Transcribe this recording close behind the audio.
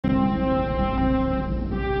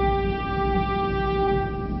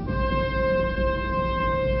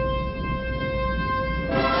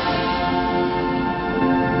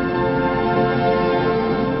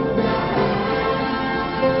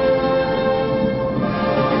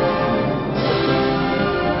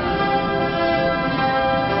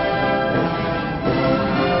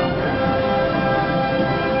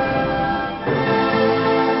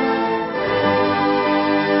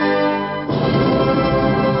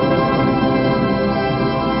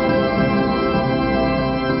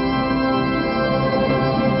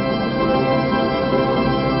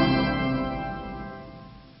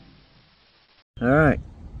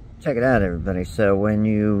check it out, everybody. So when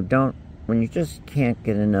you just can't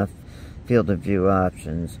get enough field of view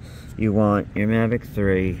options, you want your Mavic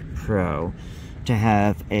 3 Pro to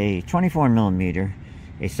have a 24mm,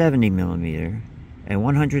 a 70mm, a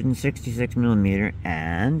 166mm,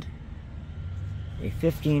 and a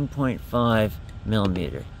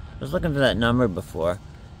 15.5mm. I was looking for that number before,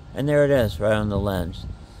 and there it is, right on the lens.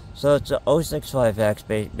 So it's a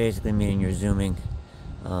 0.65x, basically meaning you're zooming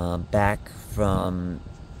back from,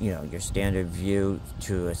 you know, your standard view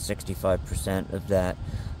to a 65% of that,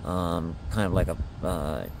 kind of like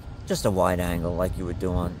a just a wide angle like you would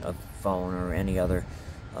do on a phone or any other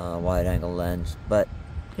wide angle lens, but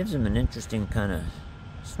gives him an interesting kind of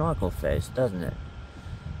snorkel face, doesn't it?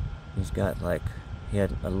 He's got, like, he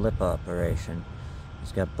had a lip operation.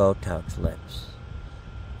 He's got Botox lips,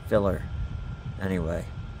 filler. Anyway,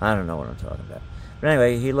 I don't know what I'm talking about. But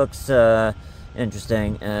anyway, he looks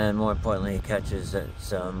interesting, and more importantly, he catches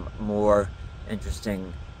some more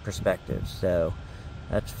interesting perspectives. So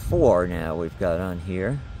that's 4 now we've got on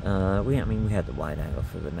here. I mean, we had the wide angle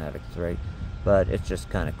for the Mavic 3, but it's just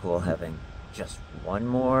kind of cool having just one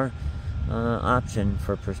more option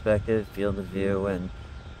for perspective, field of view, and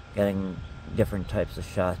getting different types of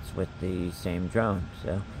shots with the same drone.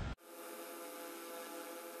 So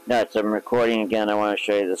nuts, I'm recording again. I want to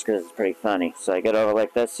show you this because it's pretty funny. So I get over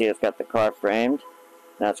like this. See, it's got the car framed.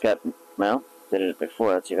 Now it's got, well, did it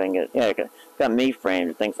before. Let's see if I can get it. Yeah, it's got me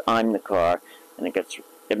framed. It thinks I'm the car, and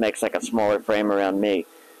it makes like a smaller frame around me,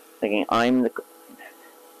 thinking I'm the.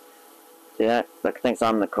 See that? Like, it thinks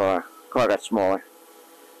I'm the car. Car got smaller.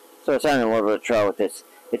 So it's having a little bit of trouble with this.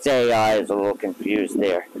 Its AI is a little confused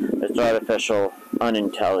there. It's artificial,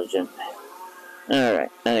 unintelligent. Alright,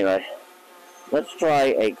 anyway. Let's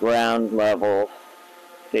try a ground level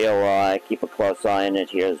POI. Keep a close eye on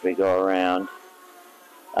it here as we go around.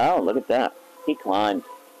 Oh, look at that. He climbed.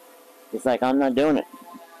 He's like, I'm not doing it.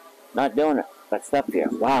 Not doing it. Let's up here.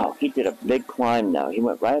 Wow, he did a big climb now. He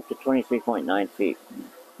went right up to 23.9 feet.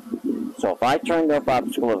 So if I turned up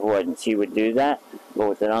obstacle avoidance, he would do that. But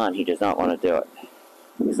with it on, he does not want to do it.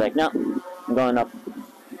 He's like, no, I'm going up.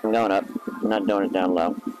 I'm going up. I'm not doing it down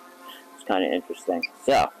low. It's kind of interesting.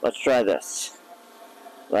 So, let's try this.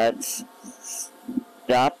 Let's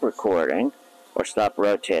stop recording, or stop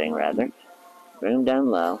rotating, rather. Bring him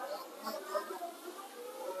down low.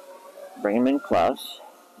 Bring him in close.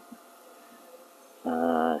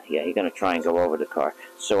 Yeah, he's going to try and go over the car.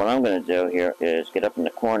 So what I'm going to do here is get up in the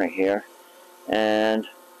corner here, and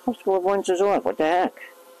obstacle avoidance is off. What the heck?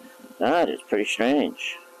 That is pretty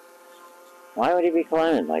strange. Why would he be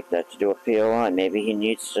climbing like that to do a POI? Maybe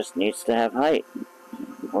he just needs to have height.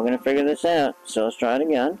 We're going to figure this out. So let's try it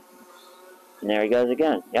again. And there he goes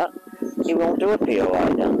again. Yep. He won't do a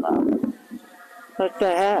POI down low. What the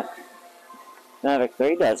heck? Mavic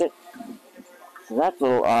 3 does it. So that's a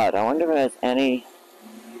little odd. I wonder if it has any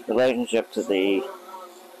relationship to the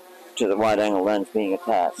wide angle lens being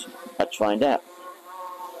attached. Let's find out.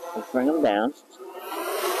 Let's bring him down.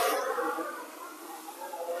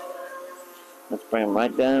 Let's bring him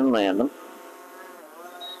right down and land him.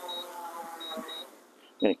 I'm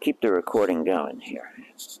going to keep the recording going here.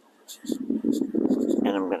 And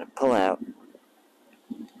I'm going to pull out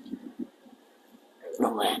the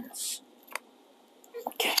lens.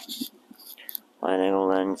 Okay. Wide angle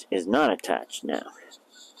lens is not attached now.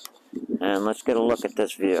 And let's get a look at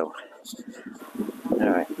this view.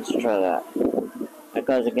 Alright, let's try that. There it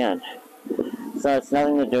goes again. So it's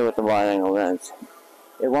nothing to do with the wide angle lens.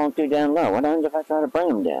 It won't do down low. What happens if I try to bring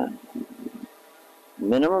them down?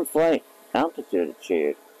 Minimum flight altitude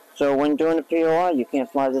achieved. So when doing a POI, you can't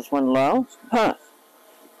fly this one low? Huh.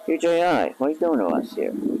 DJI, what are you doing to us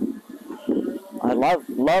here? I love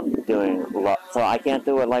doing low. So I can't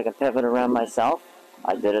do it like a pivot around myself.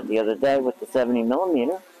 I did it the other day with the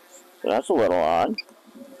 70mm. So that's a little odd.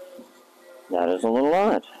 That is a little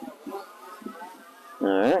odd.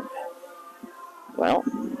 Alright. Well.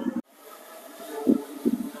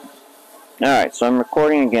 Alright, so I'm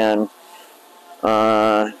recording again.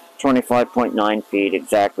 25.9 feet,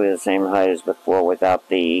 exactly the same height as before without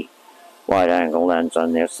the wide angle lens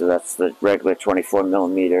on there. So that's the regular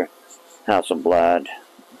 24mm Hasselblad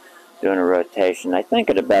doing a rotation. I think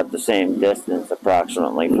at about the same distance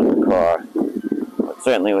approximately from the car. But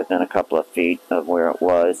certainly within a couple of feet of where it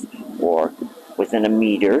was, or within a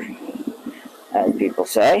meter, as people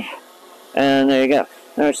say. And there you go.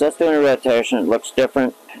 Alright, so that's doing a rotation. It looks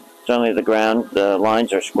different. Certainly the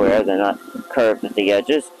lines are square, they're not curved at the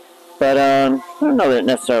edges. But I don't know that it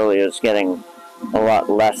necessarily is getting a lot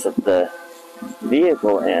less of the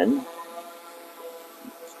vehicle in.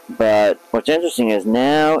 But what's interesting is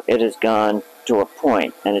now it has gone to to a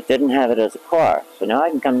point, and it didn't have it as a car. So now I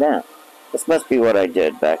can come down. This must be what I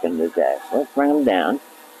did back in the day. So let's bring them down.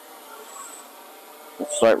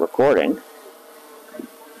 Let's start recording.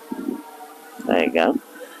 There you go.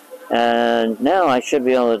 And now I should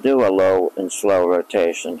be able to do a low and slow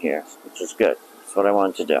rotation here, which is good. That's what I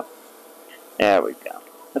wanted to do. There we go.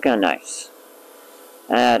 Look how nice.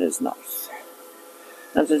 That is nice.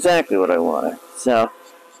 That's exactly what I wanted. So,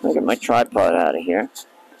 I'll get my tripod out of here.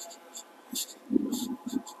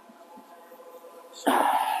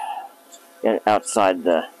 Get it outside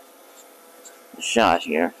the shot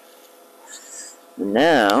here. And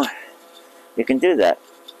now, you can do that.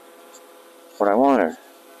 What I wanted.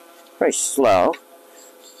 Very slow,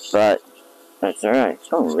 but that's alright. It's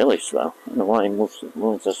going really slow. I don't know why it's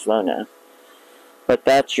moving so slow now. But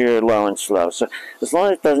that's your low and slow. So as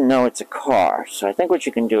long as it doesn't know it's a car. So I think what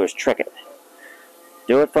you can do is trick it.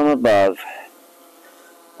 Do it from above,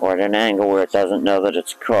 or at an angle where it doesn't know that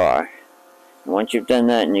it's a car. And once you've done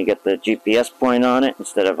that and you get the GPS point on it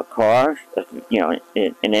instead of a car, you know,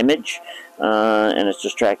 an image, and it's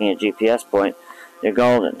just tracking a GPS point, you're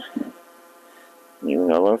golden. You can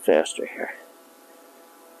go a little faster here.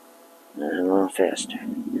 And a little faster.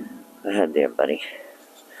 Go ahead there, buddy.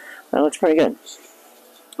 That looks pretty good.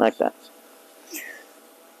 I like that.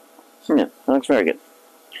 Yeah, that looks very good.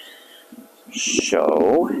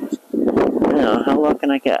 So, now, how low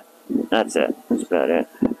can I get? That's it. That's about it.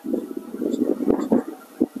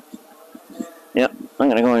 Yep, I'm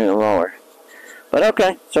going to go even lower. But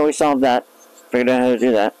okay, so we solved that. Figured out how to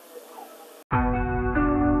do that.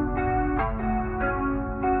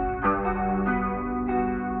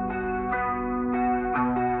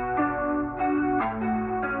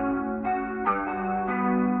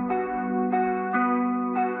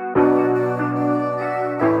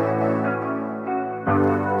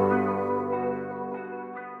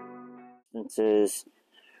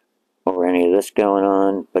 Or any of this going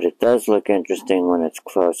on, but it does look interesting when it's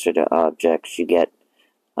closer to objects. You get,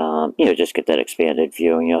 you know, just get that expanded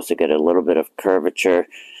view, and you also get a little bit of curvature,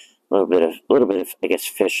 a little bit of, I guess,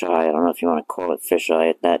 fisheye. I don't know if you want to call it fisheye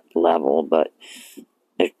at that level, but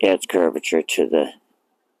it adds curvature to the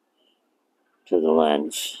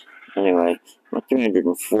lens. Anyway, I'm at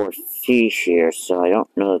 304 feet here, so I don't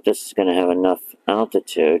know if this is going to have enough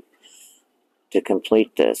altitude to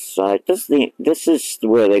complete this. So this is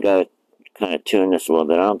where they got to kind of tune this a little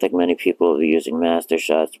bit. I don't think many people will be using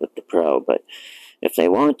MatsrShots with the Pro, but if they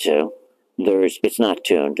want to, it's not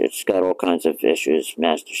tuned. It's got all kinds of issues.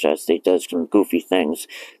 MatsrShots, it does some goofy things.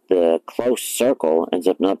 The close circle ends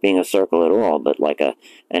up not being a circle at all, but like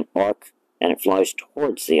an arc, and it flies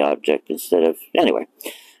towards the object instead of, anyway,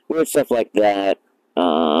 weird stuff like that.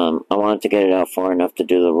 I wanted to get it out far enough to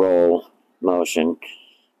do the roll motion,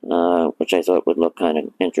 which I thought would look kind of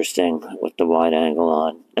interesting with the wide angle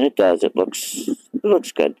on, and it does. It looks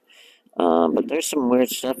good. But there's some weird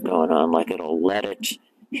stuff going on, like it'll let it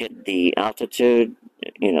hit the altitude,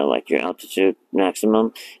 you know, like your altitude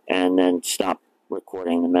maximum, and then stop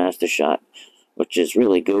recording the MatsrShot, which is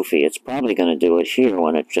really goofy. It's probably going to do it here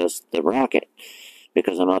when it's just the rocket,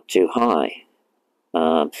 because I'm up too high.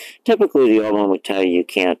 Typically, the old one would tell you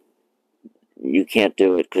you can't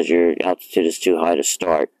do it because your altitude is too high to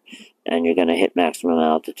start, and you're going to hit maximum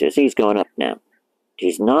altitude. So he's going up now.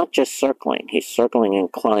 He's not just circling. He's circling and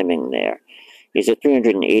climbing there. He's at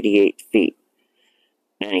 388 feet.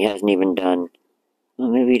 And he hasn't even done... Well,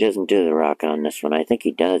 maybe he doesn't do the rocket on this one. I think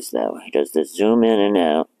he does, though. He does the zoom in and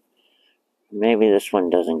out. Maybe this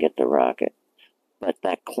one doesn't get the rocket. But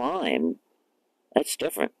that climb, that's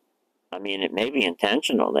different. I mean, it may be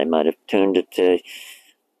intentional. They might have tuned it to,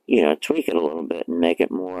 you know, tweak it a little bit and make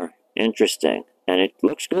it more interesting. And it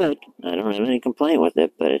looks good. I don't have any complaint with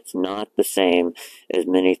it, but it's not the same as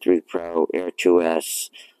Mini 3 Pro, Air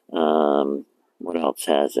 2S. What else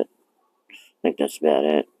has it? I think that's about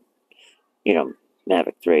it. You know,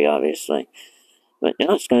 Mavic 3, obviously. But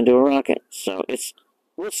now it's going to do a rocket. So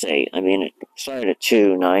we'll see. I mean, it started at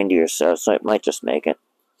 290 or so it might just make it.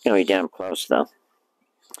 It's going to be damn close, though.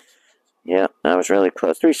 Yeah, that was really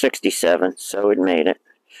close. 367, so it made it.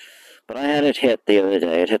 But I had it hit the other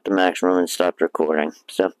day. It hit the maximum and stopped recording.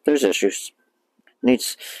 So there's issues.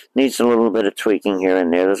 Needs a little bit of tweaking here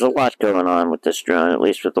and there. There's a lot going on with this drone, at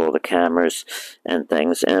least with all the cameras and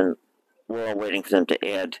things. And we're all waiting for them to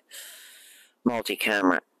add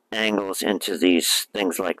multi-camera angles into these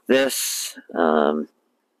things like this.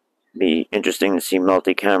 Be interesting to see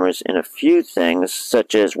multi-cameras in a few things,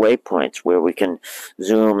 such as waypoints, where we can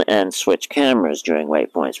zoom and switch cameras during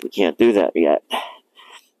waypoints. We can't do that yet.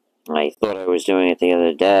 I thought I was doing it the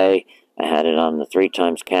other day, I had it on the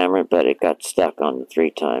 3x camera, but it got stuck on the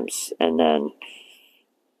 3x, and then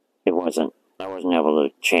I wasn't able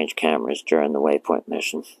to change cameras during the waypoint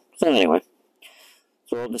mission. So anyway,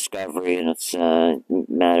 it's a little discovery, and it's a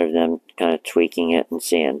matter of them kind of tweaking it and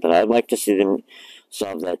seeing. But I'd like to see them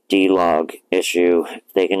solve that D-Log issue.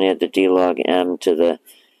 If they can add the D-Log M to the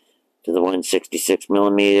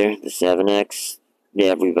 166mm, the 7X,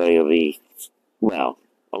 yeah, everybody will be, well,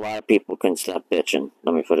 a lot of people can stop bitching.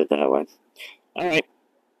 Let me put it that way. Alright.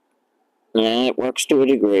 Yeah, it works to a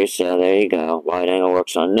degree, so there you go. Wide angle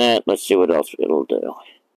works on that. Let's see what else it'll do.